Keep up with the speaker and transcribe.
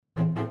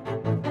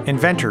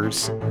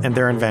inventors and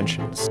their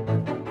inventions.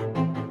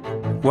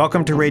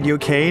 Welcome to Radio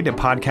Cade, a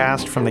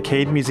podcast from the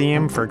Cade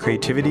Museum for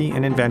Creativity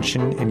and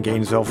Invention in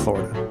Gainesville,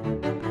 Florida.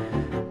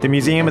 The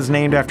museum is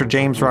named after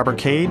James Robert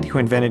Cade, who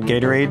invented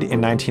Gatorade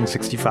in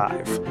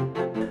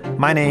 1965.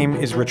 My name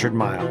is Richard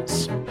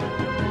Miles.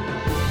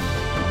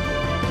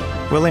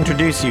 We'll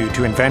introduce you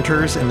to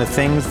inventors and the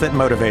things that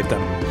motivate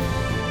them.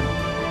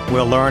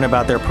 We'll learn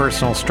about their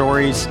personal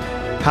stories,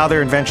 how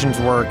their inventions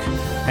work,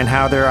 and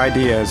how their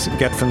ideas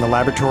get from the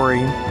laboratory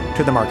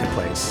to the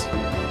marketplace.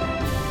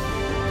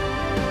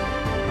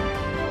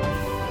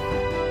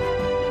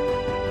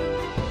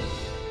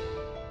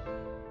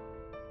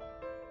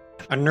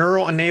 A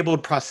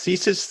neural-enabled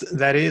prosthesis,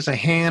 that is, a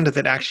hand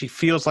that actually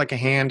feels like a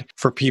hand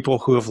for people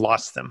who have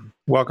lost them.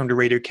 Welcome to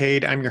Radio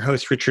Cade. I'm your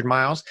host, Richard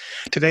Miles.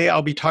 Today,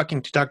 I'll be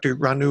talking to Dr.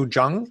 Ranu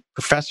Jung,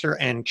 professor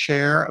and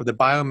chair of the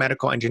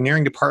Biomedical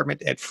Engineering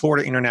Department at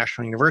Florida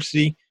International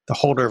University, the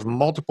holder of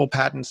multiple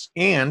patents,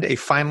 and a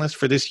finalist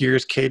for this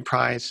year's Cade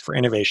Prize for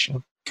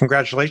Innovation.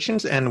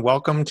 Congratulations and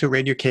welcome to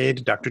Radio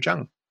Cade, Dr.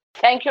 Jung.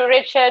 Thank you,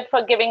 Richard,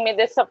 for giving me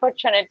this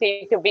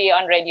opportunity to be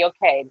on Radio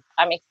Cade.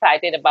 I'm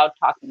excited about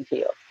talking to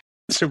you.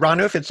 So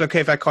Ranu, if it's okay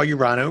if I call you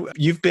Ranu,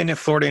 you've been at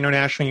Florida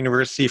International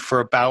University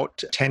for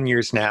about 10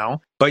 years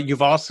now, but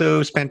you've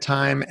also spent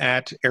time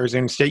at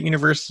Arizona State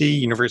University,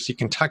 University of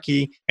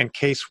Kentucky, and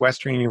Case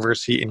Western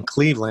University in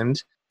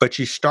Cleveland. But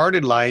you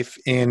started life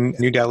in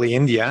New Delhi,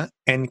 India,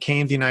 and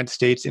came to the United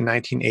States in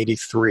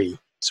 1983.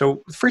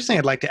 So the first thing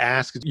I'd like to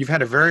ask is, you've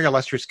had a very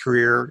illustrious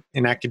career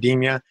in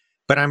academia,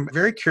 but I'm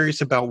very curious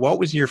about what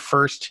was your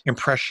first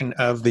impression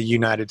of the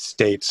United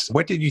States?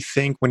 What did you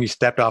think when you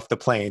stepped off the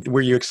plane?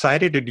 Were you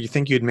excited, or do you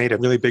think you had made a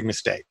really big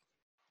mistake?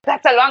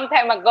 That's a long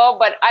time ago,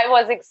 but I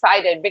was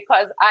excited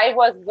because I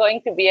was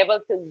going to be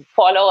able to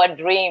follow a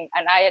dream,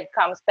 and I had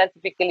come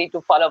specifically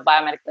to follow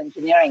biomedical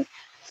engineering.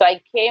 So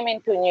I came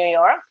into New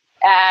York,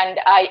 and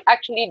I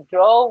actually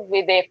drove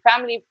with a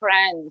family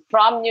friend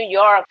from New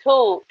York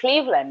to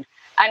Cleveland.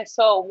 And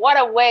so what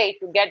a way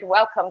to get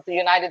welcome to the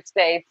United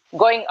States,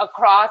 going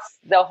across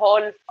the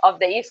whole of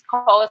the East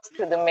Coast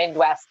to the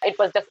Midwest. It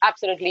was just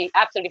absolutely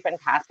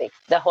fantastic,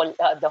 the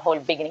whole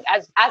beginning.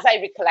 As I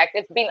recollect,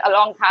 it's been a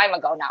long time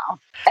ago now.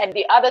 And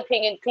the other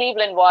thing in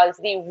Cleveland was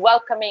the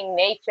welcoming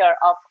nature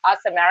of us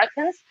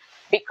Americans,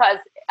 because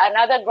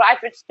another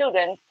graduate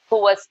student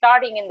who was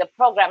starting in the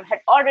program had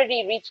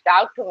already reached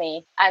out to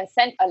me and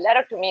sent a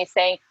letter to me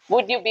saying,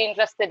 would you be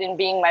interested in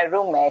being my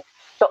roommate?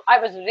 So I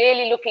was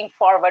really looking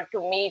forward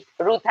to meet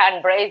Ruth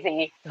Ann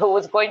Brazee, who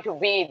was going to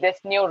be this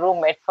new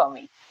roommate for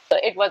me. So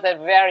it was a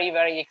very,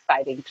 very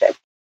exciting trip.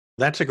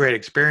 That's a great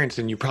experience,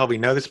 and you probably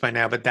know this by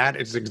now, but that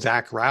is the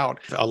exact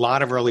route a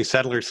lot of early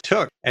settlers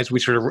took as we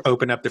sort of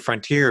opened up the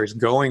frontiers,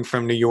 going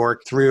from New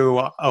York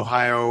through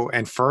Ohio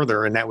and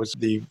further, and that was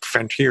the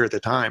frontier at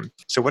the time.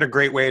 So what a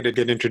great way to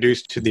get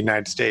introduced to the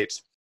United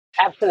States.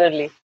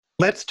 Absolutely.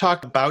 Let's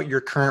talk about your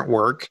current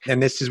work.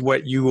 And this is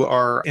what you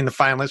are in the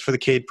finalists for the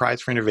Cade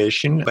Prize for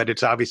Innovation, but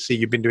it's obviously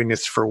you've been doing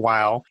this for a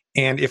while.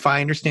 And if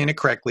I understand it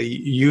correctly,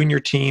 you and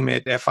your team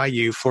at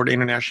FIU, Florida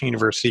International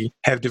University,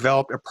 have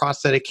developed a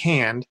prosthetic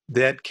hand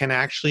that can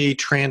actually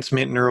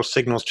transmit neural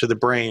signals to the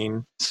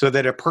brain so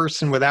that a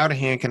person without a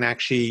hand can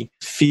actually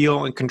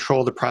feel and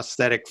control the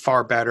prosthetic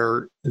far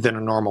better than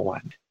a normal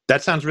one.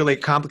 That sounds really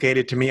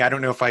complicated to me. I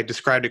don't know if I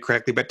described it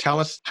correctly, but tell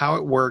us how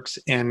it works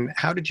and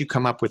how did you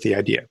come up with the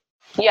idea?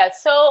 Yeah,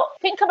 so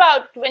think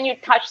about when you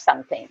touch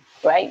something,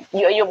 right?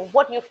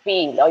 What you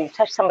feel, or you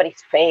touch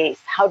somebody's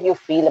face, how do you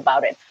feel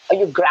about it? Or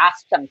you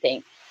grasp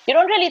something. You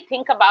don't really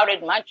think about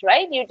it much,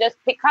 right? You just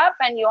pick up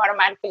and you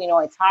automatically know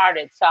it's hard,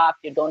 it's soft,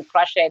 you don't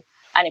crush it.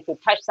 And if you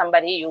touch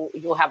somebody,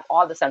 you have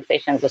all the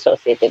sensations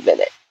associated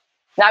with it.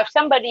 Now, if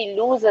somebody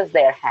loses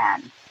their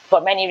hand for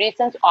many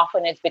reasons,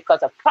 often it's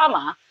because of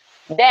trauma,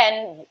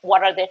 then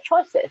what are their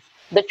choices?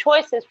 The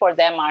choices for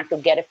them are to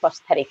get a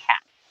prosthetic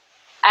hand.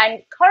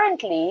 And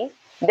currently,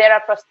 there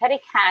are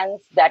prosthetic hands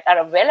that are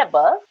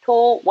available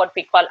to what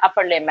we call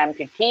upper limb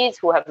amputees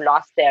who have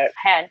lost their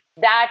hand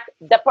that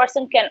the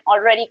person can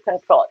already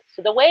control.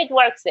 So the way it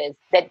works is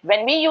that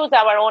when we use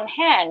our own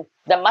hand,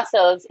 the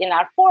muscles in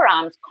our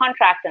forearms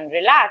contract and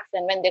relax.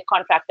 And when they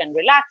contract and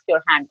relax,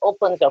 your hand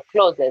opens or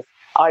closes,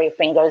 or your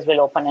fingers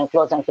will open and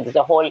close. And so there's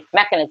a whole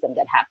mechanism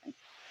that happens.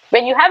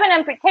 When you have an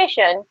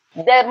amputation,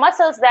 the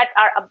muscles that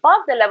are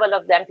above the level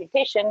of the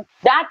amputation,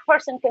 that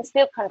person can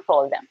still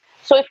control them.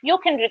 So if you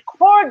can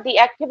record the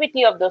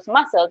activity of those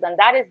muscles, and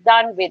that is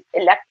done with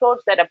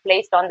electrodes that are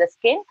placed on the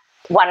skin,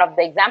 one of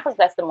the examples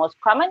that's the most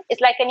common is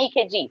like an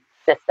EKG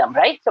system,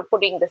 right? So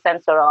putting the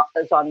sensor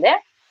on there,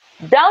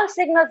 those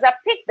signals are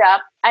picked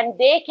up and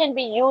they can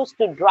be used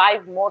to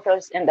drive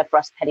motors in the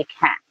prosthetic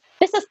hand.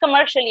 This is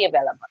commercially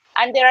available.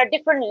 And there are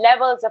different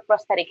levels of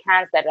prosthetic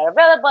hands that are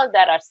available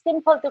that are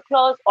simple to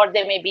close, or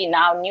there may be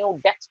now new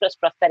dexterous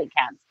prosthetic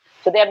hands.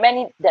 So there are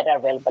many that are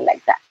available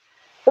like that.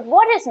 But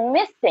what is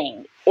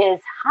missing is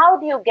how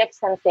do you get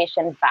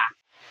sensation back?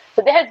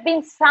 So there has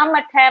been some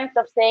attempt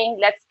of saying,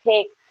 let's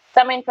take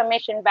some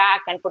information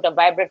back and put a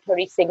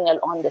vibratory signal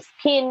on the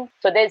skin.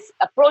 So there's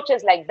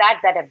approaches like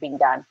that have been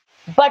done.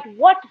 But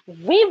what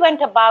we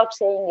went about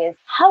saying is,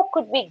 how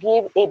could we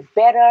give a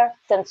better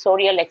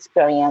sensorial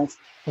experience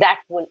that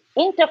will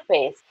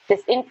interface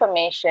this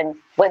information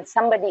when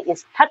somebody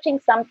is touching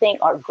something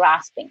or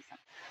grasping something?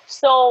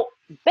 So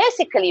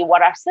basically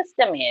what our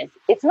system is,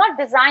 it's not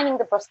designing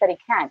the prosthetic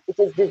hand, it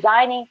is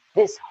designing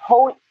this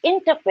whole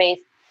interface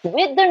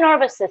with the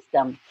nervous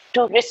system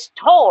to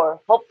restore,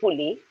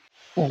 hopefully,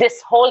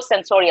 this whole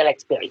sensorial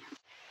experience.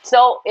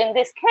 So in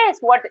this case,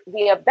 what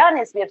we have done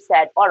is we have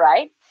said, all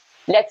right,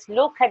 let's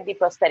look at the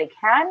prosthetic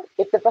hand.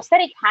 If the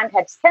prosthetic hand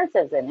had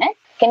sensors in it,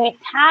 can we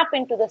tap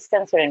into the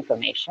sensor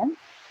information?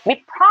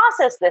 We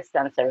process this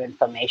sensor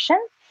information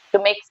to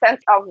make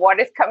sense of what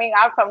is coming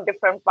out from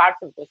different parts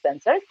of the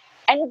sensors.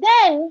 And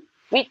then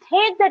we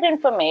take that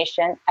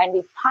information and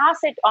we pass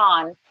it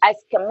on as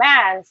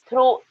commands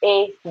through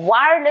a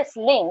wireless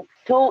link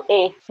to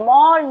a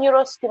small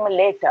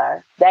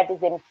neurostimulator that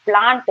is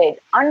implanted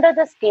under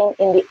the skin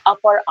in the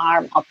upper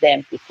arm of the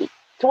amputee.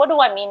 So what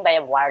do I mean by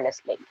a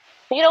wireless link?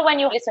 So, when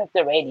you listen to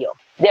the radio,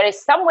 there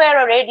is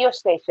somewhere a radio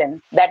station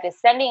that is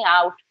sending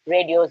out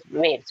radio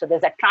waves. So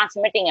there's a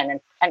transmitting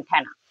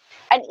antenna.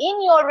 And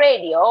in your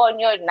radio, in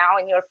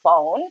your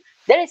phone,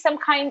 there is some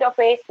kind of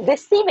a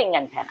receiving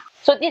antenna.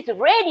 So these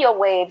radio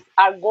waves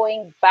are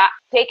going back,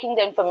 taking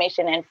the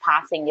information and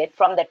passing it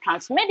from the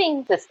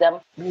transmitting system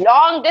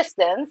long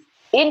distance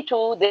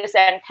into this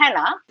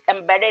antenna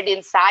embedded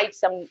inside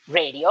some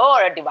radio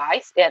or a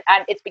device,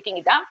 and it's picking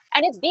it up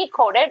and it's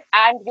decoded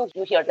and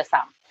you hear the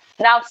sound.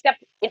 Now step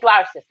into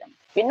our system.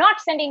 We're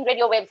not sending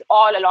radio waves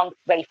all along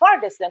very far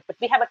distance, but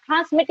we have a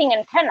transmitting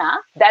antenna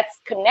that's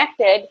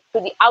connected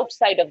to the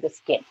outside of the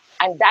skin.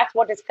 And that's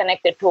what is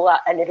connected to a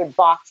little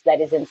box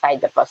that is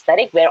inside the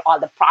prosthetic where all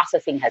the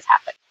processing has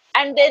happened.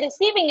 And the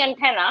receiving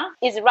antenna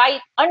is right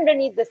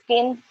underneath the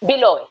skin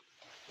below it.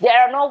 There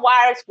are no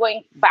wires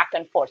going back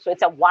and forth. So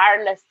it's a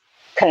wireless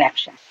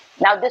connection.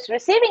 Now, this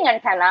receiving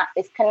antenna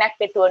is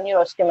connected to a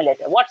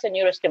neurostimulator. What's a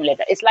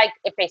neurostimulator? It's like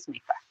a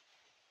pacemaker.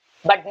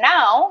 But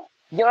now,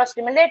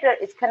 neurostimulator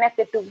is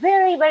connected to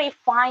very, very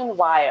fine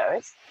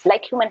wires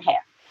like human hair.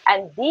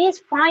 And these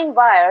fine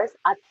wires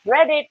are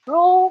threaded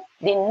through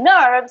the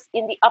nerves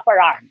in the upper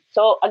arm.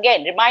 So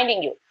again,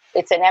 reminding you,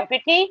 it's an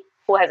amputee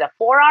who has a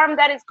forearm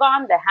that is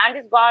gone, the hand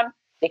is gone.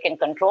 They can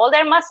control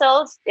their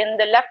muscles in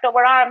the left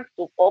upper arm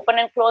to open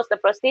and close the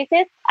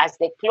prosthesis. As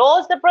they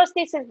close the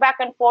prosthesis back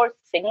and forth,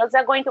 signals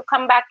are going to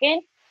come back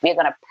in. We're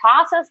going to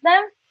process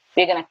them.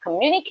 We're going to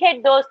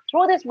communicate those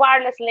through this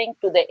wireless link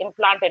to the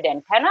implanted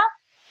antenna.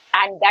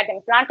 And that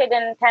implanted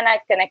antenna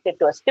is connected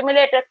to a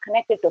stimulator,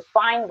 connected to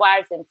fine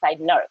wires inside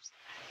nerves.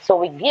 So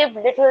we give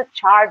little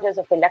charges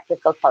of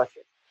electrical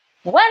pulses.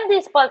 When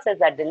these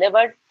pulses are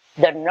delivered,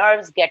 the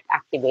nerves get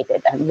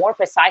activated, and more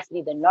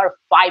precisely, the nerve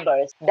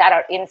fibers that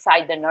are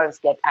inside the nerves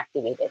get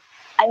activated.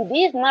 And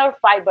these nerve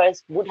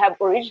fibers would have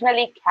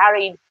originally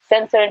carried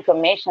sensor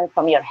information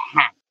from your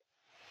hand.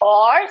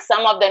 Or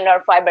some of the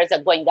nerve fibers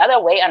are going the other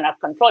way and are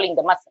controlling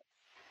the muscle.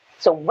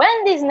 So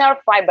when these nerve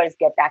fibers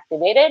get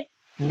activated,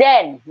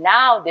 then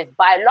now this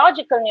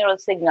biological neural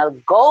signal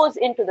goes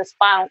into the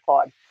spinal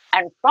cord,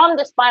 and from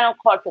the spinal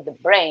cord to the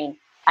brain,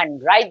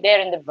 and right there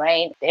in the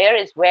brain, there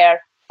is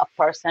where a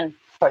person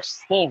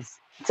perceives.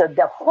 So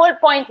the whole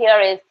point here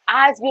is,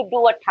 as you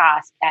do a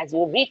task, as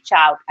you reach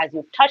out, as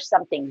you touch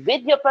something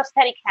with your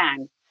prosthetic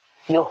hand,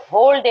 you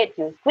hold it,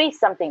 you squeeze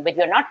something, but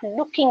you're not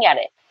looking at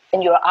it,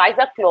 and your eyes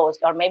are closed,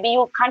 or maybe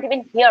you can't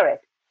even hear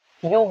it.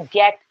 You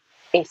get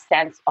a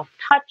sense of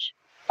touch,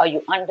 or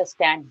you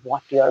understand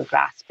what you're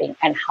grasping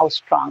and how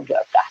strong you're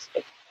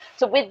grasping.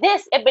 So with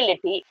this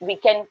ability, we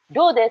can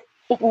do this.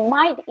 It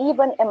might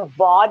even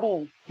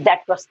embody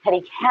that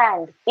prosthetic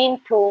hand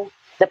into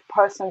the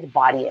person's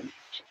body image.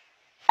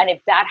 And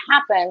if that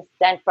happens,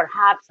 then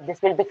perhaps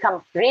this will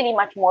become really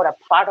much more a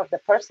part of the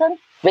person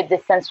with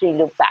the sensory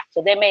loop back.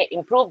 So they may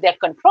improve their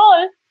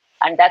control,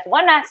 and that's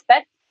one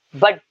aspect,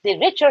 but the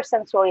richer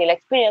sensorial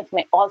experience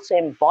may also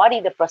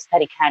embody the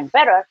prosthetic hand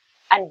better.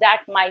 And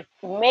that might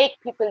make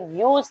people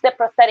use the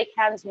prosthetic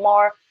hands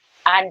more.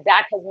 And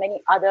that has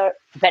many other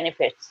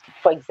benefits.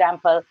 For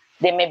example,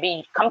 they may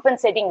be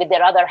compensating with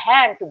their other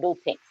hand to do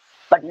things.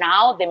 But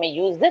now they may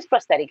use this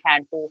prosthetic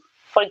hand to,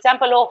 for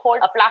example, hold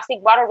a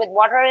plastic bottle with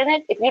water in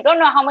it. If you don't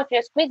know how much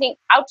you're squeezing,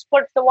 out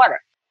spurts the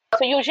water.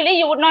 So usually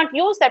you would not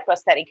use that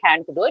prosthetic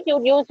hand to do it. You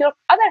would use your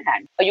other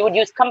hand, or you would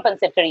use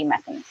compensatory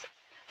mechanisms.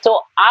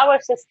 So our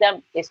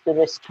system is to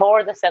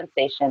restore the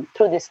sensation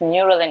through this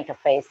neural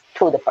interface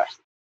to the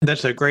person.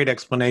 That's a great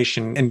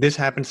explanation. And this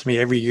happens to me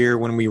every year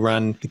when we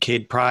run the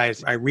CADE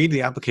Prize. I read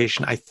the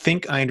application. I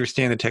think I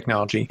understand the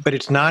technology, but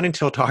it's not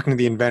until talking to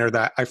the inventor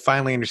that I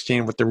finally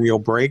understand what the real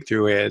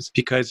breakthrough is,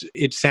 because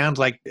it sounds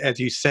like, as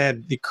you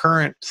said, the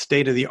current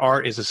state of the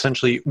art is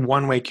essentially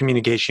one-way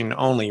communication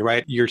only,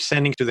 right? You're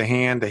sending to the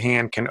hand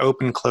can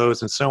open,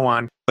 close, and so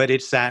on. But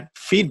it's that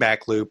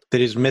feedback loop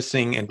that is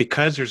missing. And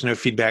because there's no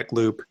feedback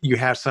loop, you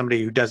have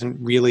somebody who doesn't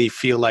really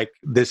feel like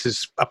this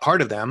is a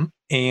part of them.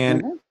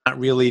 And not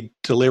really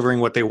delivering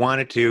what they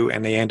wanted to,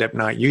 and they end up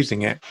not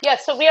using it. Yeah,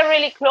 so we are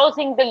really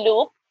closing the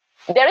loop.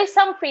 There is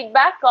some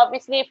feedback.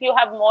 Obviously, if you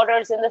have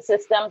motors in the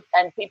system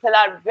and people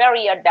are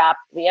very adept,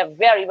 we are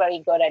very, very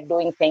good at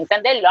doing things.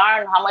 And they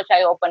learn how much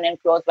I open and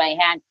close my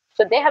hand.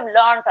 So they have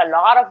learned a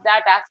lot of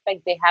that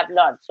aspect they have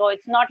learned. So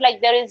it's not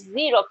like there is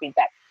zero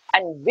feedback.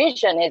 And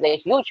vision is a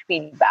huge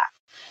feedback.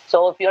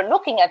 So if you're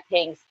looking at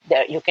things,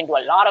 there you can do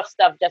a lot of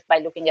stuff just by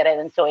looking at it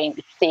and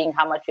seeing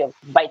how much you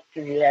have by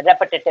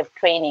repetitive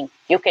training,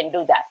 you can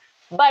do that.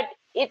 But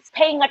it's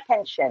paying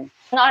attention,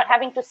 not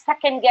having to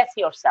second guess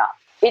yourself.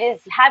 It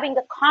is having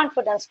the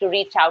confidence to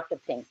reach out to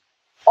things.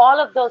 All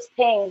of those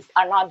things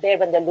are not there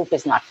when the loop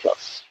is not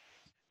closed.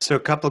 So a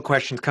couple of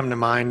questions come to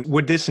mind.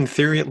 Would this, in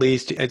theory at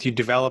least, as you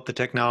develop the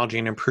technology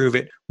and improve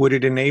it, would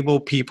it enable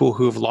people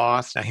who have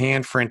lost a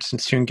hand, for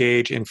instance, to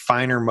engage in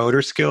finer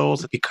motor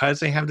skills because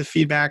they have the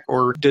feedback,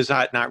 or does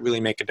that not really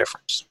make a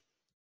difference?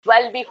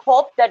 Well, we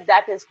hope that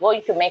that is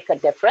going to make a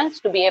difference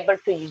to be able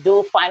to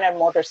do finer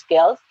motor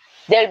skills.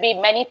 There'll be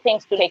many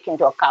things to take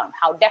into account.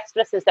 How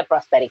dexterous is the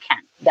prosthetic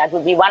hand? That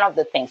would be one of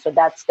the things. So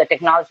that's the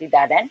technology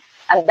that end.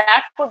 And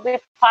that would be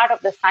part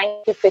of the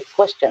scientific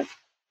questions.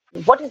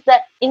 What is the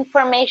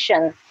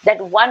information that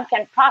one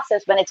can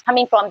process when it's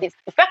coming from this,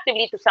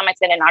 effectively to some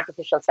extent, an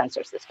artificial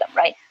sensor system,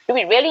 right? Do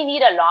we really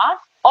need a lot,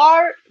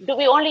 or do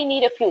we only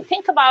need a few?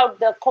 Think about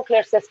the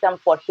cochlear system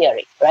for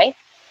hearing, right?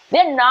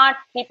 They're not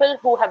people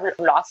who have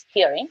lost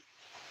hearing.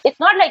 It's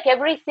not like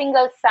every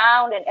single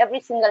sound and every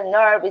single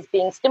nerve is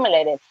being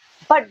stimulated,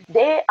 but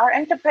they are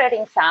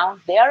interpreting sound,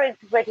 they are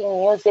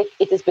interpreting music,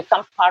 it has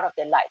become part of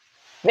their life.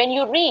 When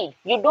you read,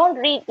 you don't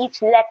read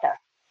each letter.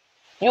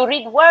 You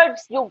read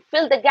words, you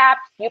fill the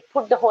gaps, you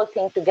put the whole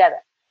thing together.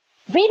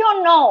 We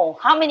don't know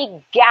how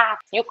many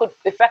gaps you could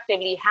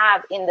effectively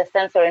have in the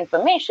sensor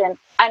information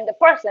and the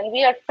person.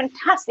 We are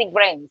fantastic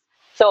brains.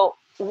 So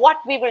what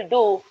we will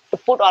do to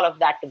put all of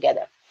that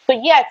together. So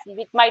yes,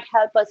 it might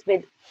help us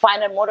with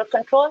finer motor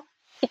control.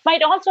 It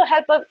might also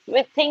help us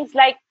with things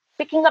like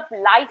picking up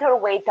lighter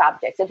weight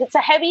objects. If it's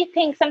a heavy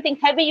thing, something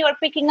heavy you are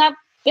picking up,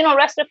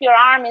 rest of your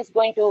arm is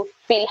going to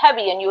feel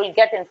heavy and you will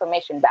get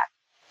information back.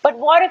 But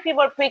what if you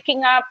were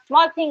picking up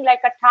small thing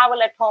like a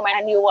towel at home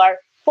and you are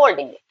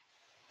folding it?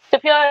 So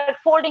if you're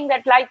folding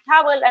that light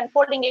towel and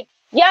folding it,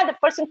 yeah, the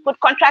person could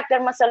contract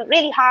their muscle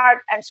really hard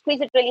and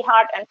squeeze it really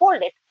hard and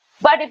fold it.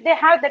 But if they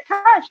have the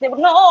touch, they would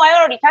know, oh, I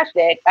already touched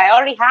it. I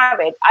already have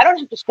it. I don't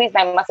have to squeeze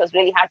my muscles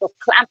really hard to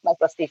clamp my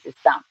prosthesis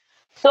down.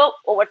 So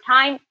over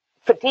time,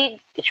 fatigue,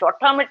 short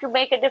term, it will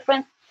make a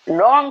difference.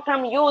 Long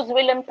term use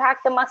will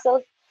impact the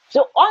muscles.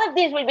 So all of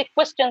these will be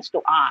questions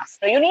to ask.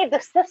 So you need the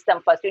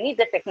system first, you need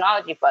the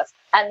technology first,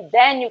 and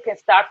then you can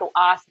start to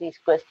ask these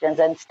questions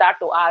and start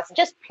to ask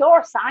just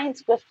pure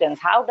science questions.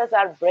 How does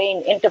our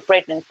brain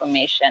interpret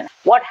information?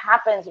 What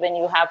happens when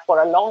you have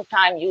for a long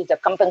time used a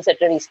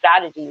compensatory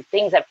strategy?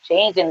 Things have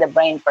changed in the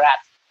brain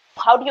perhaps.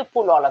 How do you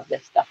pull all of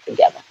this stuff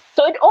together?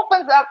 So it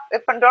opens up a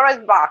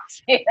Pandora's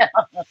box.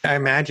 I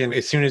imagine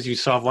as soon as you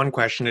solve one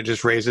question, it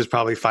just raises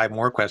probably 5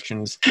 more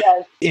questions.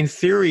 Yes. In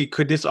theory,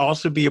 could this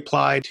also be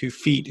applied to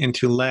feet and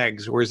to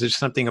legs, or is there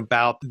something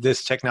about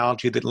this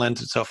technology that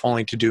lends itself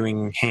only to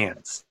doing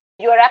hands?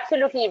 You're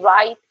absolutely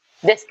right.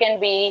 This can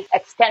be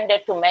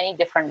extended to many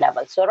different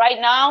levels. So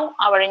right now,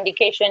 our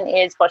indication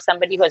is for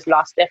somebody who has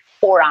lost their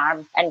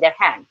forearm and their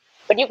hand.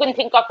 But you can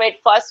think of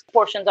it first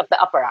portions of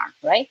the upper arm,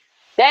 right?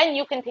 Then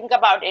you can think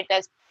about it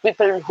as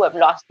people who have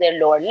lost their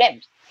lower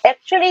limbs.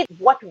 Actually,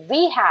 what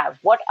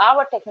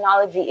our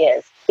technology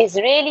is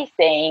really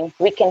saying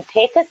we can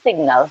take a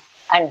signal,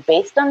 and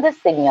based on the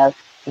signal,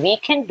 we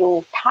can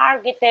do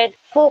targeted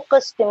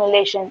focus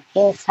stimulation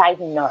inside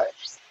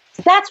nerves.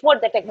 That's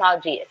what the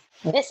technology is.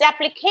 This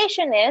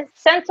application is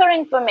sensor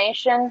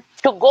information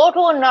to go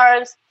to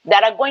nerves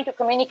that are going to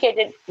communicate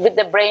it with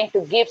the brain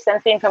to give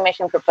sensory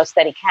information for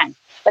prosthetic hand.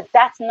 But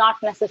that's not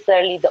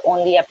necessarily the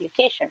only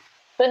application.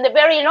 So in the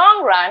very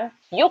long run,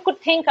 you could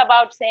think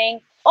about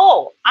saying,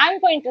 oh, I'm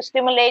going to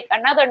stimulate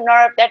another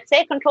nerve that,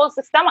 say, controls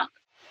the stomach,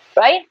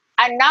 right?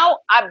 And now,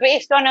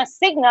 based on a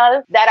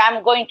signal that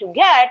I'm going to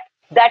get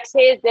that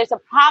says there's a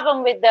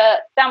problem with the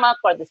stomach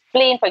or the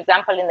spleen, for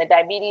example, in the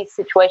diabetes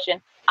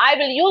situation, I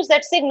will use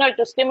that signal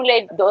to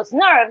stimulate those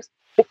nerves.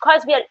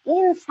 Because we are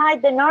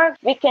inside the nerve,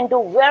 we can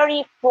do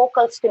very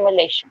focal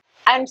stimulation.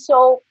 And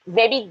so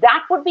maybe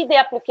that would be the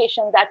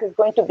application that is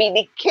going to be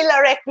the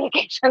killer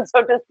application,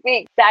 so to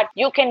speak, that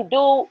you can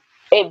do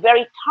a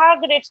very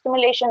targeted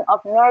stimulation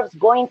of nerves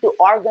going to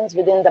organs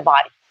within the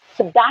body.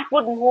 So that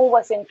would move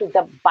us into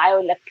the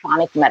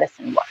bioelectronic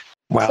medicine work.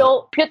 Wow.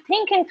 So if you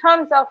think in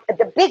terms of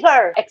the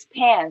bigger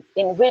expanse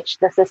in which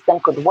the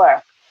system could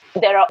work,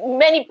 there are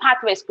many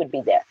pathways could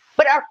be there.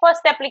 But our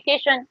first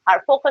application,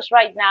 our focus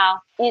right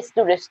now is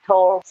to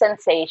restore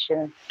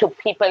sensation to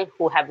people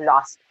who have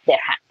lost their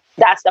hand.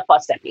 That's the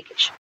first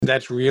application.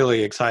 That's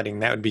really exciting.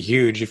 That would be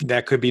huge if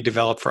that could be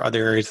developed for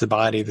other areas of the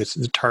body. This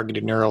is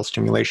targeted neural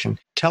stimulation.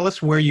 Tell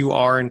us where you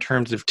are in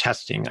terms of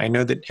testing. I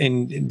know that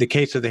in the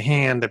case of the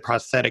hand, the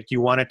prosthetic,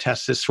 you want to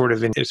test this sort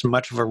of in as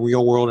much of a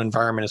real world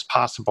environment as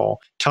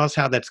possible. Tell us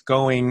how that's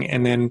going,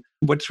 and then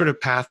what sort of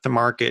path to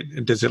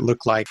market does it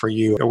look like for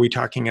you? Are we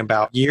talking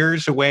about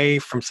years away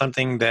from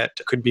something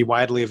that could be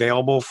widely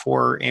available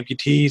for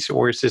amputees,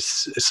 or is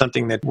this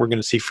something that we're going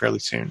to see fairly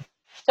soon?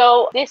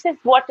 So this is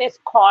what is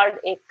called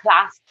a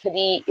class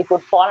 3. It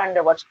would fall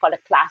under what's called a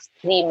class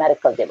 3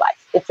 medical device.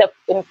 It's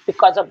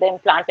because of the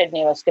implanted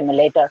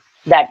neurostimulator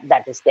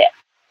that is there.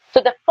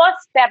 So the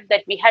first step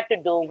that we had to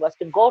do was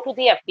to go to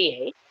the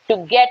FDA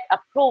to get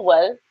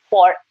approval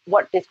for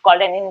what is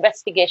called an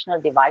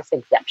investigational device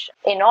exemption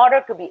in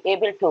order to be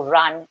able to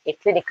run a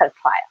clinical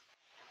trial.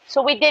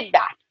 So we did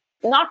that.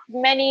 Not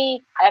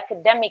many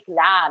academic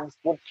labs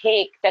would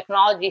take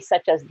technology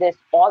such as this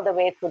all the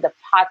way through the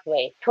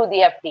pathway to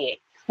the FDA.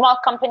 Small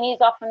companies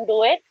often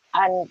do it.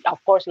 And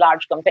of course,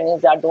 large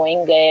companies are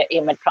doing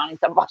Medtronic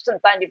and Boston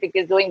Scientific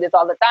is doing this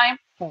all the time.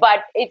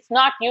 But it's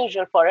not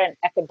usual for an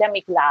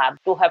academic lab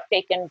to have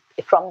taken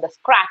from the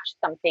scratch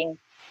something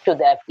to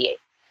the FDA.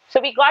 So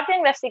we got the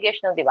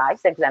investigational device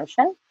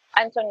exemption.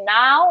 And so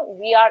now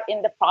we are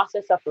in the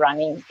process of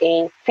running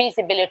a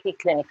feasibility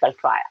clinical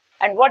trial.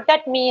 And what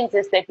that means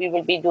is that we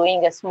will be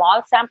doing a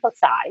small sample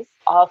size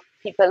of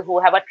people who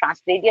have a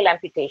transradial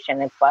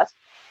amputation at first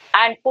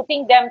and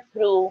putting them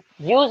through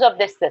use of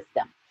this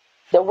system.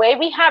 The way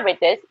we have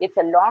it is it's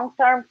a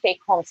long-term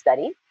take-home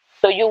study.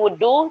 So you would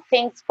do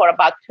things for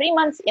about 3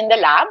 months in the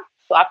lab.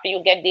 So after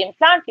you get the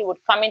implant, you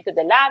would come into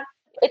the lab.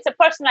 It's a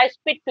personalized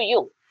fit to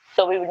you.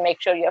 So we would make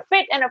sure you're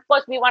fit. And of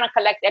course, we want to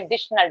collect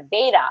additional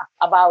data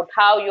about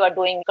how you are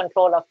doing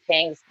control of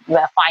things,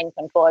 fine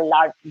control,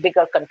 large,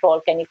 bigger control.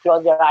 Can you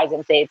close your eyes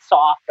and say it's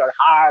soft or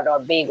hard or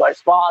big or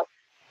small?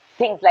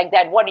 Things like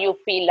that. What do you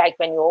feel like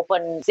when you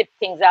zip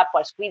things up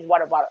or squeeze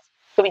water bottles?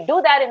 So we do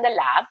that in the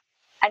lab.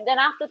 And then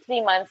after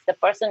 3 months, the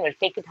person will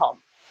take it home.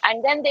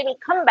 And then they will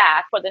come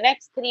back for the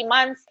next 3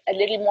 months a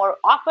little more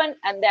often.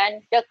 And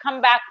then they'll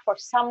come back for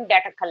some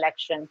data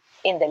collection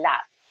in the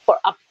lab for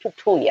up to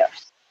 2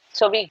 years.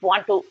 So we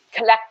want to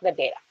collect the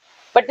data.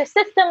 But the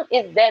system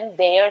is then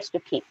theirs to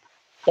keep.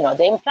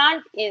 The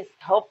implant is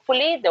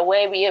hopefully the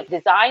way we have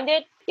designed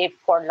it is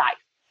for life.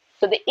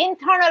 So the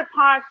internal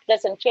part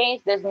doesn't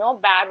change. There's no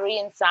battery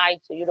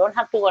inside. So you don't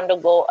have to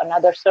undergo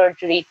another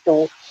surgery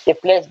to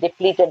replace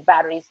depleted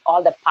batteries.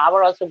 All the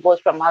power also goes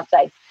from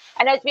outside.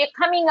 And as we are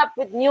coming up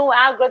with new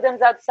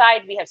algorithms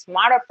outside, we have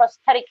smarter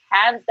prosthetic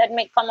hands that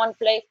may come on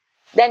place.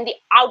 Then the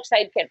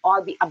outside can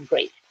all be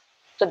upgraded.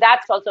 So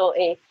that's also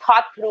a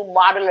thought-through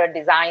modular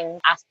design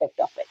aspect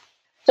of it.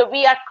 So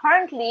we are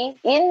currently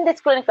in this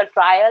clinical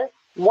trial.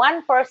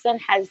 One person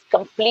has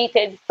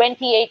completed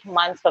 28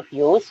 months of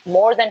use,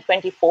 more than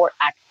 24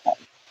 at home.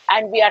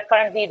 And we are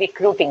currently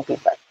recruiting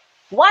people.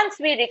 Once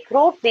we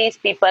recruit these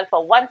people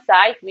for one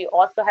site, we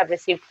also have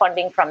received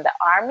funding from the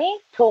Army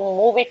to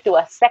move it to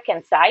a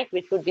second site,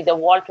 which would be the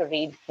Walter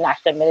Reed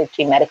National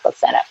Military Medical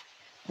Center.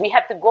 We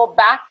have to go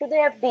back to the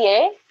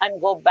FDA and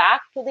go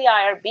back to the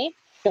IRB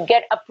to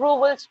get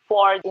approvals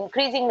for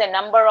increasing the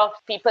number of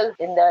people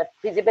in the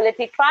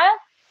feasibility trial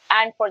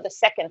and for the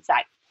second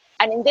site.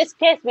 And in this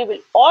case, we will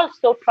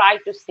also try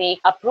to seek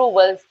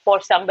approvals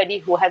for somebody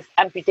who has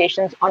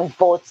amputations on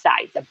both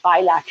sides, a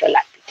bilateral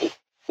amputee.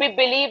 We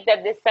believe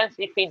that this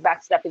sensory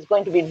feedback stuff is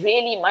going to be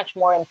really much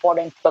more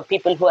important for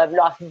people who have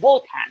lost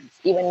both hands,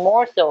 even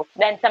more so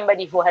than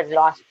somebody who has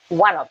lost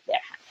one of their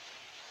hands.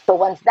 So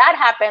once that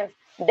happens,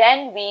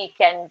 then we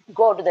can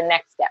go to the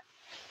next step.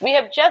 We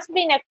have just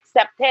been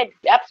accepted,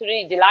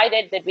 absolutely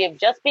delighted that we have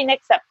just been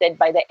accepted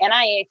by the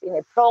NIH in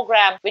a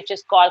program which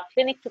is called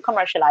Clinic to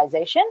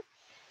Commercialization,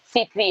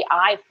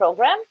 C3I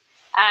program.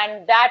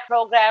 And that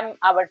program,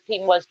 our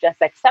team was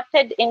just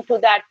accepted into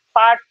that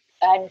part.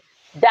 And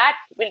that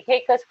will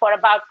take us for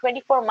about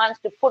 24 months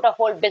to put a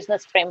whole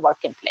business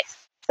framework in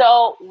place.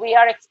 So we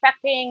are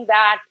expecting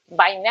that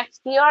by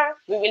next year,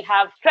 we will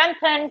have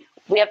strengthened.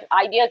 We have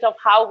ideas of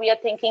how we are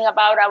thinking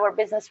about our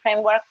business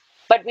framework.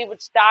 But we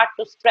would start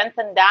to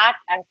strengthen that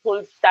and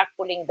start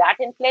pulling that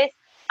in place.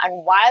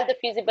 And while the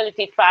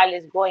feasibility trial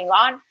is going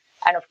on,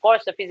 and of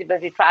course, the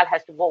feasibility trial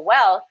has to go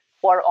well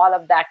for all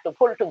of that to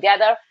pull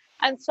together.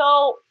 And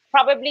so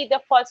probably the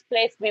first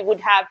place we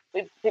would have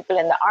with people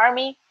in the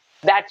Army,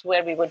 that's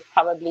where we would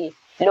probably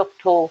look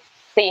to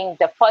seeing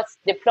the first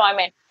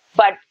deployment.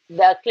 But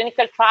the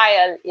clinical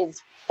trial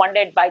is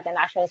funded by the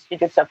National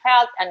Institutes of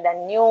Health and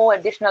then new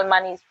additional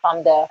monies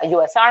from the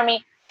US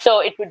Army. So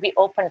it would be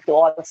open to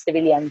all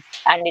civilians,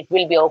 and it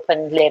will be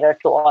open later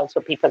to also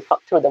people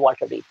through the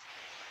Walter Reed.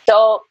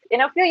 So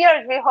in a few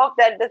years, we hope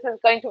that this is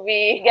going to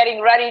be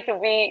getting ready to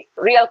be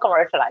real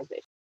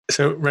commercialization.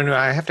 So, Renu,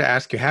 I have to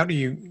ask you, how do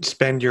you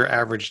spend your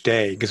average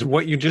day? Because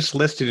what you just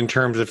listed in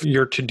terms of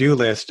your to-do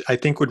list, I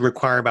think would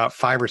require about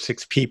 5 or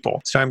 6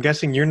 people. So I'm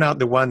guessing you're not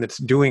the one that's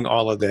doing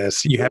all of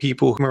this. You have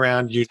people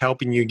around you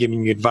helping you,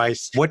 giving you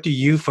advice. What do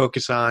you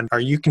focus on? Are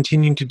you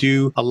continuing to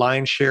do a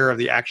lion's share of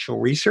the actual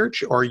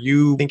research, or are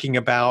you thinking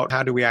about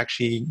how do we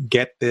actually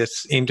get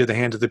this into the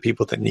hands of the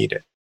people that need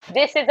it?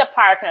 This is a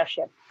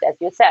partnership, as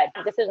you said.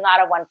 This is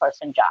not a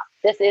one-person job.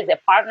 This is a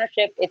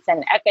partnership. It's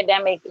an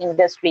academic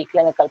industry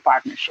clinical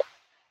partnership.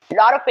 A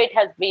lot of it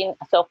has been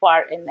so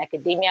far in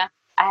academia.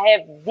 I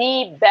have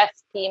the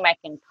best team I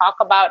can talk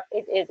about.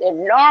 It is a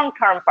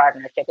long-term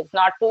partnership. It's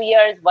not 2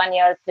 years, 1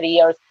 year, 3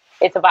 years.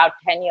 It's about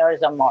 10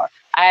 years or more.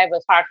 I have a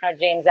partner,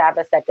 James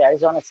Abbas at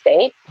Arizona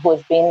State,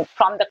 who's been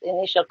from the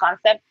initial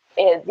concept,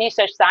 a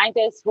research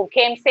scientist who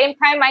came same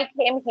time I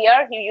came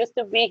here. He used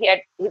to be here.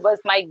 He was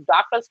my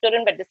doctoral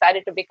student, but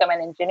decided to become an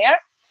engineer.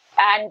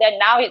 And then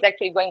now he's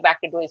actually going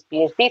back to do his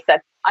PhD. So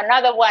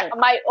another one.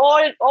 My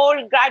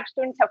old grad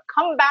students have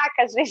come back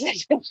as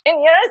research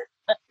engineers.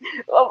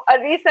 A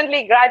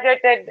recently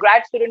graduated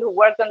grad student who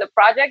worked on the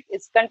project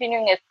is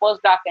continuing his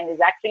postdoc and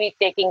is actually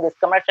taking this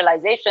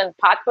commercialization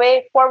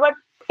pathway forward.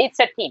 It's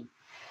a team.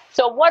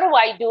 So what do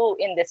I do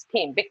in this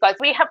team? Because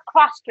we have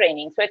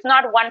cross-training. So it's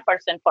not one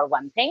person for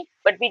one thing,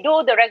 but we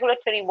do the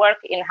regulatory work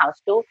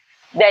in-house too.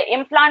 The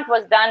implant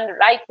was done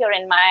right here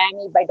in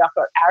Miami by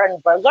Dr.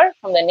 Aaron Berger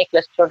from the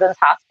Nicklaus Children's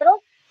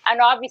Hospital.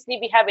 And obviously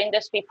we have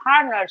industry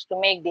partners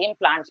to make the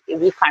implants.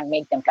 We can't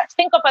make them.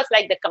 Think of us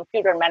like the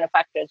computer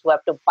manufacturers who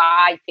have to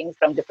buy things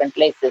from different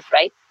places,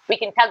 right? We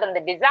can tell them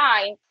the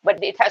design,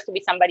 but it has to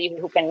be somebody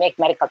who can make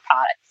medical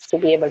products to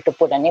be able to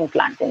put an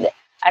implant in there.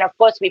 And of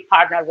course, we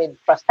partner with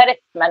prosthetic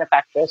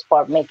manufacturers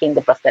for making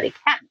the prosthetic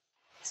hand.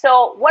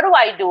 So what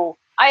do?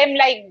 I am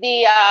like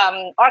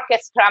the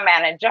orchestra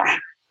manager,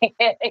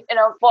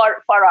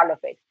 for all of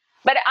it.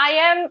 But I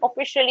am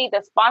officially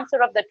the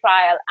sponsor of the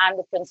trial and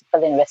the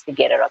principal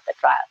investigator of the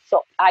trial.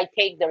 So I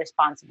take the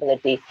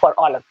responsibility for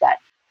all of that.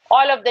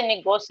 All of the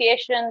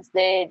negotiations,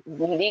 the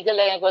legal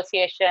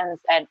negotiations,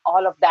 and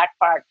all of that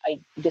part,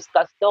 I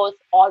discuss those,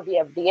 all the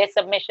FDA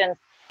submissions.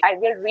 I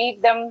will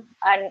read them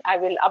and I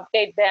will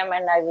update them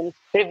and I will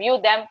review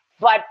them,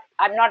 but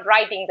I'm not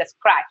writing the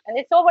scratch. And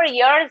it's over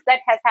years that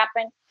has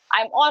happened.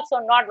 I'm also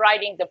not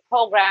writing the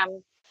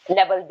program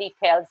level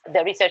details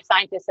the research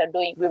scientists are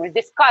doing. We will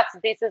discuss,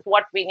 this is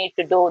what we need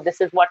to do,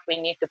 this is what we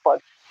need to put.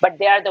 But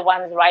they are the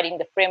ones writing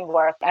the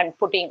framework and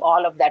putting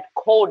all of that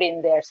code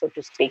in there, so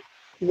to speak.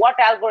 What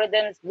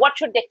algorithms, what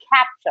should they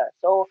capture?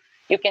 So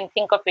you can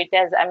think of it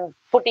as I'm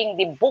putting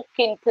the book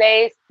in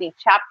place, the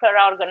chapter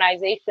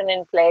organization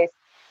in place,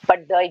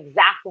 but the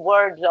exact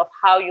words of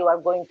how you are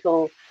going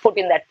to put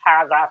in that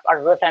paragraph are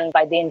written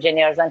by the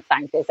engineers and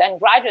scientists, and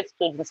graduate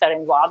students are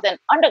involved and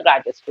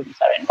undergraduate students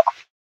are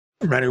involved.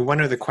 Renu, one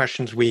of the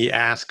questions we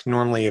ask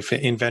normally of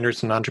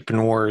inventors and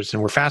entrepreneurs,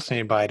 and we're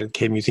fascinated by it at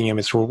Cave Museum,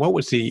 is, well, what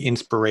was the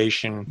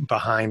inspiration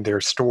behind their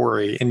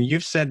story? And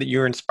you've said that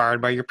you're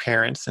inspired by your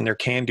parents and their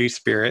can-do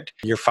spirit.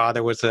 Your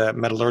father was a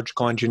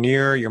metallurgical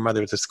engineer. Your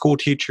mother was a school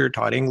teacher,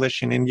 taught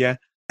English in India.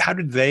 How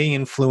did they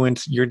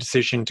influence your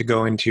decision to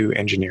go into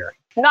engineering?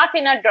 Not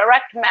in a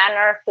direct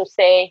manner to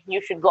say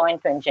you should go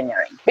into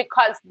engineering,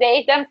 because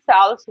they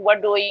themselves were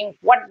doing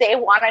what they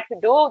wanted to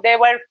do. They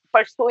were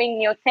pursuing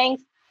new things.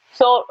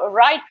 So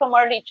right from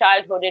early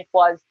childhood, it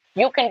was,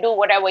 you can do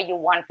whatever you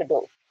want to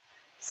do.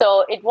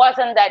 So it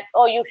wasn't that,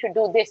 oh, you should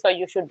do this or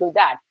you should do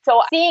that.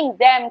 So seeing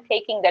them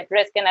taking that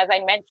risk, and as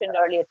I mentioned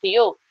earlier to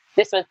you,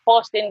 this was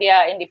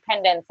post-India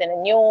independence and a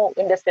new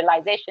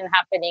industrialization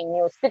happening,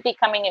 new city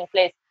coming in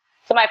place.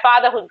 So my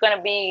father, who's going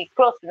to be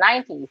close to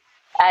 90,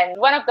 and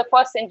one of the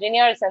first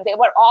engineers, and they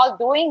were all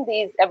doing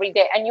these every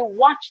day, and you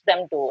watched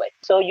them do it.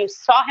 So you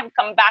saw him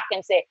come back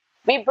and say,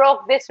 we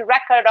broke this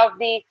record of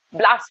the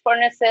blast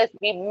furnaces.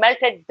 We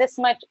melted this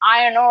much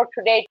iron ore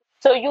today.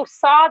 So you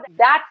saw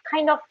that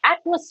kind of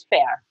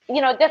atmosphere,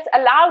 just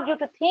allowed you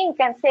to think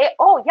and say,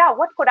 oh, yeah,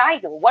 what could I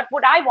do? What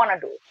would I want to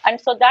do? And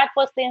so that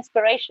was the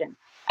inspiration.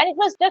 And it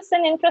was just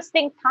an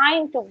interesting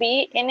time to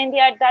be in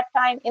India at that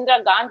time.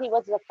 Indira Gandhi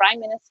was the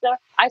prime minister.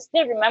 I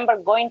still remember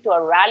going to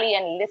a rally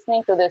and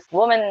listening to this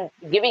woman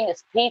giving a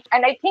speech.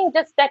 And I think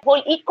just that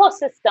whole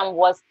ecosystem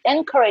was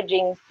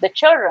encouraging the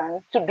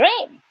children to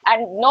dream,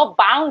 and no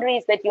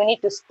boundaries that you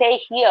need to stay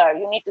here.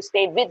 You need to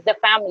stay with the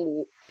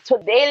family. So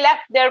they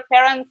left their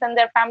parents and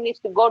their families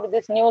to go to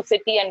this new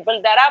city and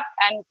build that up.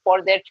 And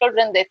for their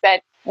children, they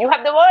said, you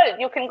have the world.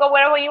 You can go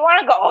wherever you want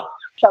to go.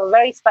 So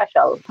very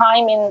special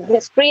time in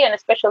history and a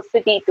special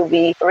city to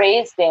be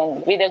raised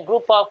in with a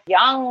group of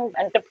young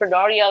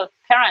entrepreneurial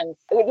parents,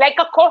 like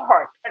a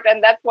cohort.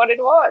 And that's what it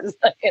was,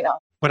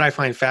 What I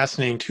find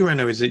fascinating too,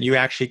 Renu, is that you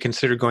actually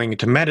considered going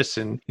into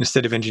medicine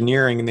instead of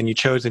engineering, and then you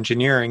chose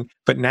engineering.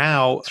 But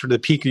now, sort of the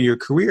peak of your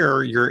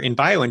career, you're in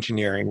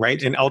bioengineering,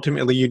 right? And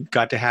ultimately, you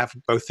got to have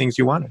both things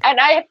you wanted. And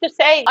I have to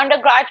say,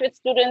 undergraduate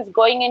students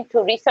going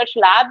into research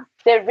labs,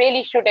 they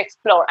really should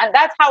explore. And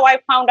that's how I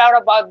found out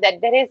about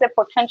that there is a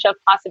potential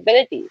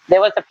possibility.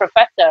 There was a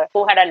professor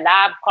who had a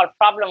lab called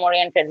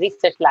Problem-Oriented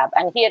Research Lab,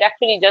 and he had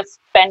actually just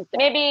spent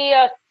maybe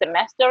a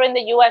semester in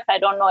the US, I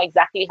don't know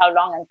exactly how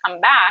long, and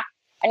come back.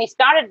 And he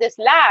started this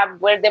lab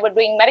where they were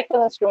doing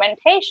medical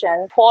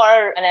instrumentation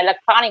for an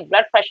electronic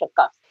blood pressure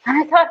cuff. And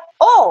I thought,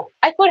 oh,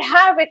 I could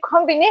have a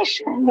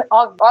combination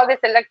of all this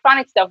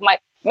electronic stuff. My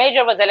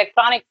major was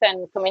electronics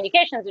and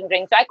communications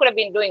engineering, so I could have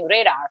been doing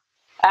radar.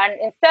 And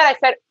instead I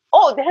said,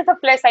 oh, there's a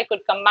place I could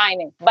combine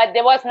it. But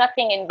there was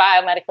nothing in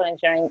biomedical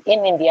engineering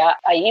in India.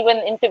 I even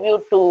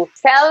interviewed to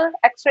sell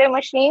X-ray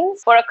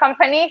machines for a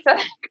company so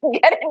that I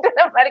could get into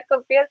the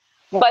medical field.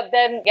 But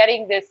then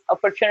getting this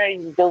opportunity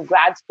to do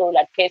grad school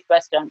at Case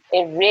Western,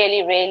 a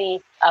really,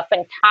 really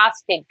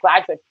fantastic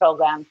graduate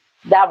program,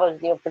 that was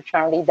the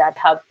opportunity that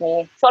helped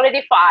me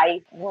solidify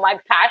my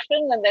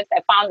passion. And then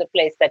I found the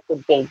place that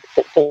could build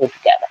the two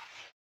together.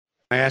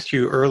 I asked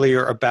you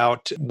earlier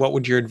about what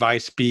would your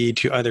advice be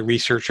to other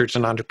researchers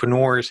and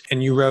entrepreneurs.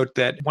 And you wrote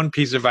that one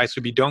piece of advice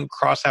would be don't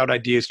cross out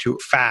ideas too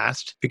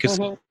fast because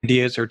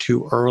ideas are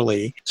too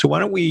early. So why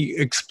don't we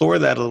explore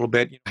that a little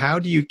bit? How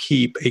do you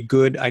keep a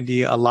good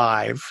idea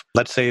alive,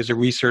 let's say as a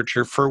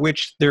researcher, for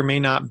which there may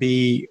not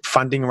be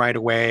funding right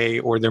away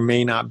or there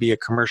may not be a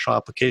commercial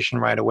application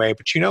right away,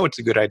 but you know it's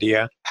a good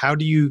idea. How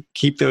do you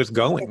keep those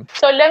going?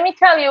 So let me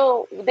tell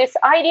you, this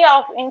idea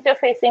of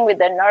interfacing with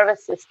the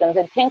nervous systems,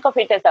 and think of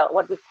it as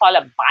what we call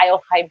a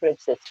biohybrid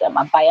system,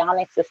 a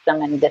bionic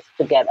system, and this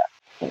together.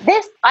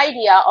 This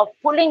idea of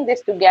pulling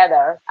this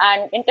together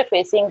and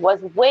interfacing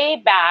was way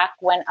back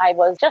when I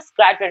was just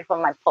graduated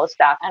from my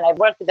postdoc, and I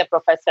worked with a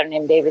professor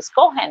named Davis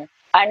Cohen,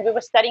 and we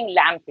were studying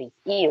lampreys,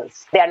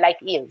 eels. They're like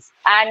eels.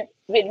 And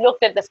we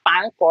looked at the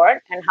spinal cord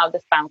and how the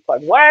spinal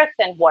cord works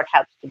and what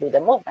helps to do the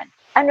movement.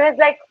 And it was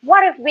like,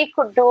 what if we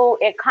could do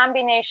a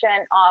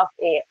combination of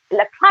an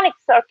electronic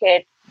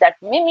circuit that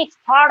mimics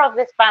part of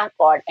the spinal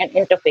cord and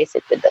interface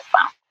it with the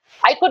spinal?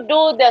 I could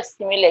do the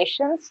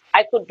simulations.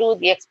 I could do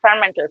the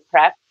experimental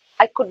prep.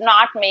 I could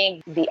not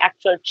make the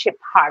actual chip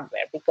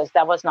hardware because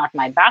that was not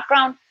my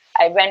background.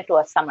 I went to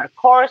a summer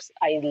course.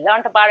 I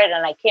learned about it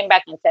and I came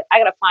back and said, I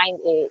got to find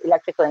an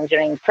electrical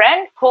engineering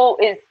friend who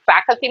is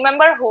faculty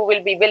member who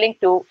will be willing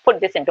to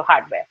put this into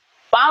hardware.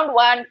 Found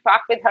one,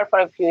 talked with her for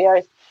a few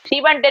years.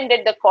 She went and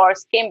did the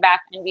course, came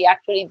back, and we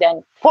actually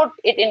then put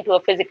it into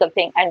a physical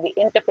thing and we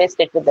interfaced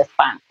it with the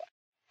spinal cord.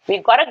 We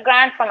got a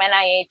grant from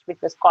NIH,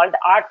 which was called the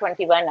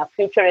R21, a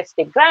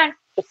futuristic grant,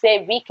 to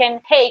say we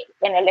can take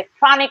an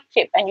electronic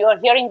chip, and you're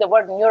hearing the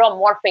word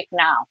neuromorphic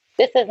now.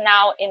 This is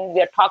now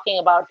we're talking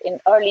about in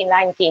early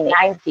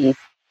 1990s.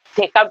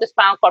 Take out the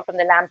spinal cord from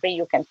the lamprey,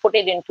 you can put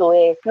it into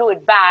a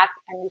fluid bath,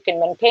 and you can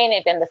maintain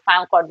it, and the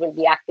spinal cord will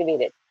be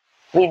activated.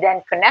 We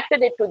then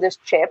connected it to this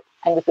chip,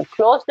 and we could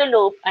close the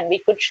loop, and we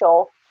could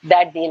show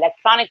that the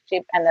electronic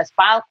chip and the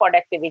spinal cord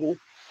activity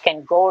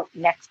can go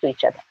next to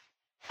each other.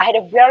 I had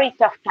a very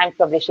tough time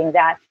publishing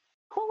that.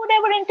 Who would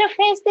ever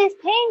interface these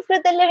things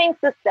with the living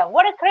system?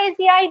 What a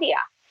crazy idea.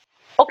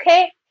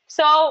 Okay,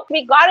 so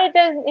we got it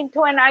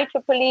into an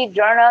IEEE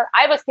journal.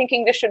 I was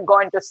thinking this should go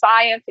into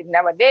Science. It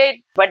never did,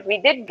 but we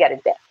did get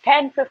it there.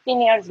 10,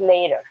 15 years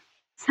later,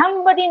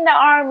 somebody in the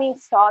army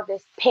saw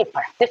this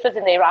paper. This was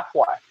in the Iraq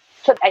War.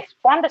 So I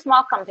formed a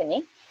small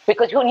company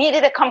because you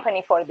needed a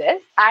company for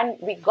this. And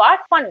we got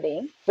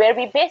funding where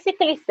we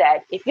basically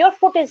said, if your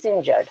foot is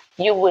injured,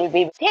 you will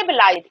be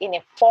stabilized in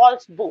a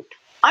false boot.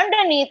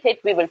 Underneath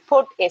it, we will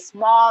put a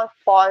small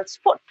false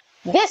foot.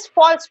 This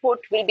false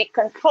foot will be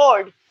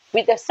controlled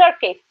with a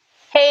circuit.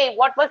 Hey,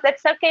 what was that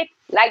circuit?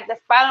 Like the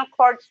spinal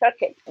cord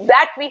circuit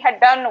that we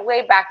had done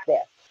way back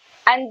there.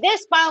 And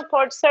this spinal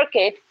cord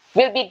circuit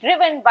will be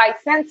driven by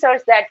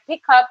sensors that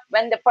pick up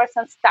when the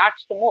person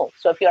starts to move.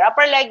 So if your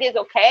upper leg is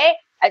okay,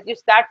 as you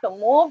start to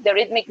move, the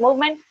rhythmic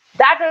movement,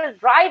 that will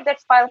drive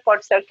that spinal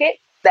cord circuit,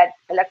 that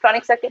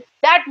electronic circuit,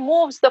 that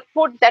moves the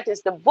foot, that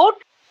is the boot.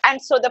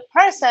 And so the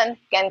person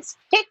can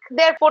stick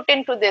their foot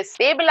into this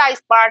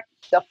stabilized part,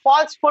 the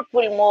false foot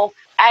will move,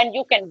 and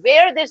you can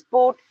wear this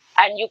boot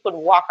and you could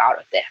walk out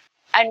of there.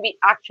 And we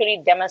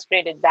actually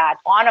demonstrated that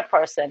on a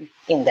person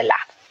in the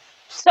lab.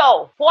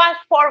 So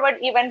fast forward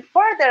even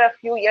further a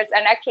few years,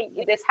 and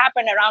actually this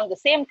happened around the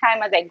same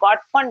time as I got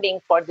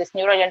funding for this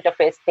neural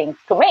interface thing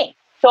to me.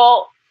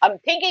 So I'm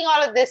thinking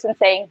all of this and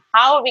saying,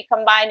 how are we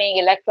combining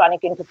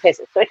electronic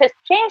interfaces? So it has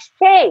changed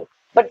shape,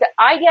 but the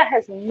idea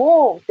has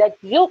moved that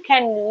you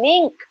can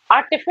link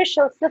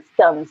artificial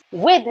systems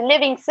with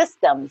living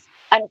systems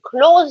and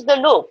close the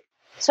loop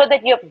so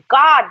that you've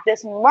got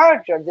this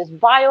merger, this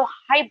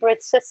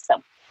biohybrid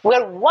system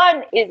where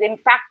one is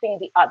impacting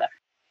the other.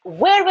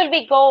 Where will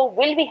we go?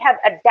 Will we have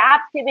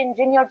adaptive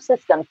engineered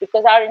systems?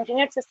 Because our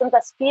engineered systems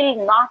are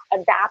still not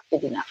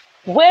adaptive enough.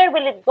 Where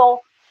will it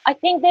go? I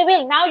think they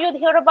will. Now you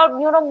hear about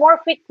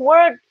neuromorphic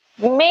word.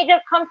 Major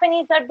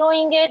companies are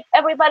doing it.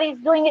 Everybody's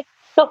doing it.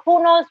 So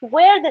who knows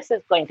where this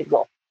is going to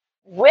go?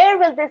 Where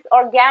will this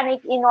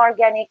organic,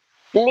 inorganic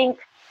link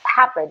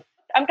happen?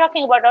 I'm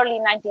talking about early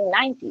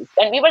 1990s.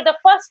 And we were the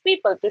first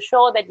people to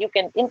show that you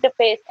can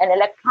interface an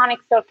electronic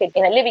circuit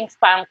in a living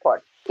spinal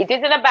cord. It is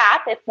in a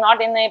bath. It's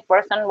not in a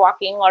person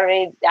walking or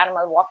an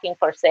animal walking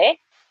per se,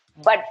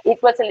 but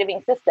it was a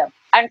living system.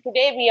 And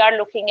today we are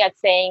looking at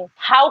saying,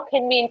 how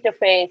can we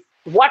interface?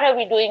 What are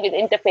we doing with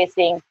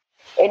interfacing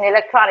an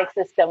electronic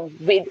system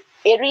with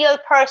a real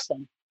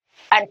person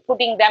and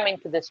putting them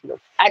into this loop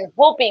and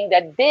hoping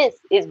that this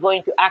is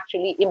going to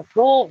actually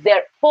improve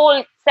their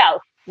whole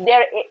self,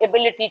 their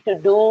ability to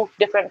do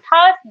different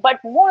tasks, but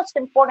most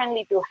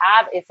importantly, to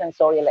have a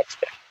sensorial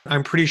experience.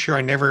 I'm pretty sure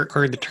I never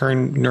heard the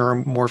term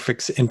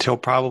neuromorphics until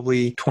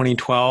probably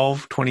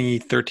 2012,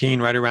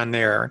 2013, right around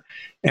there.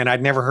 And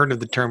I'd never heard of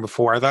the term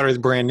before. I thought it was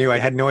brand new. I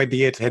had no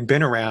idea it had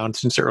been around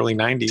since the early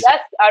 90s. Yes,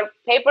 our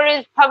paper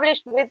is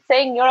published with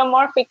saying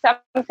neuromorphic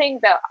something.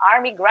 The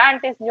Army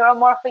grant is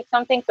neuromorphic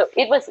something. So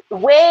it was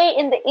way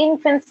in the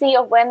infancy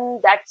of when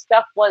that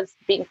stuff was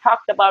being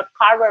talked about.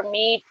 Carver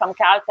Mead from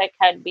Caltech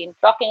had been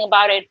talking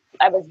about it.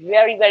 I was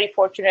very, very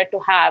fortunate to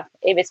have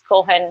Avis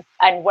Cohen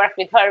and work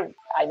with her.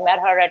 I met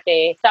her at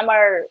a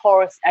summer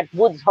course at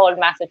Woods Hole,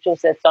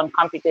 Massachusetts on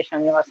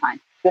computational neuroscience.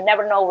 You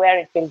never know where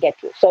it will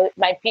get you. So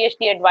my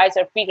PhD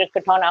advisor, Peter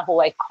Katona,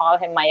 who I call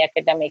him my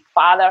academic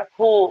father,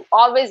 who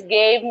always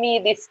gave me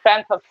the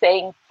strength of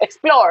saying,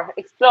 explore.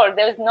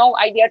 There was no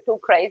idea too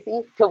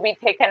crazy to be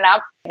taken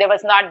up. There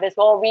was not this,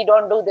 oh, we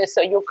don't do this,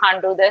 so you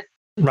can't do this.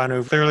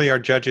 Ranu, clearly our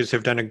judges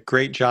have done a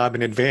great job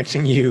in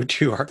advancing you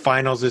to our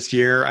finals this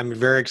year. I'm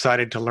very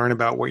excited to learn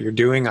about what you're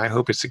doing. I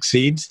hope it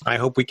succeeds. I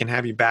hope we can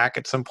have you back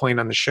at some point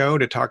on the show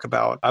to talk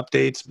about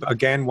updates.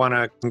 Again, want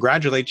to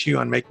congratulate you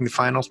on making the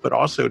finals, but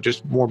also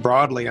just more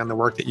broadly on the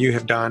work that you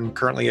have done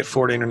currently at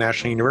Florida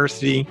International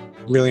University.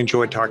 Really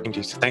enjoyed talking to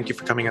you. So thank you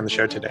for coming on the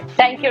show today.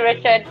 Thank you,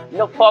 Richard.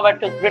 Look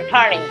forward to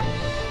returning.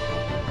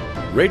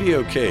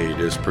 Radio Cade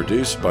is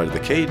produced by the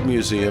Cade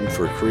Museum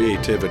for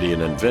Creativity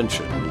and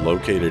Invention,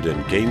 located in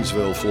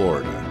Gainesville,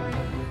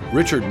 Florida.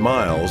 Richard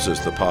Miles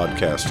is the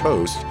podcast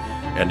host,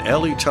 and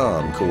Ellie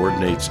Tom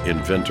coordinates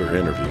inventor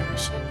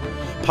interviews.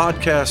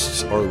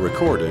 Podcasts are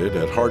recorded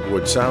at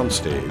Hardwood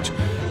Soundstage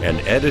and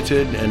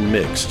edited and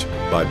mixed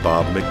by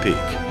Bob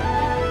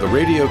McPeak. The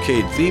Radio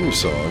Cade theme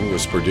song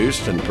was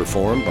produced and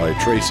performed by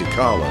Tracy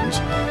Collins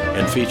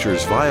and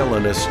features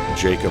violinist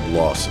Jacob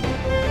Lawson.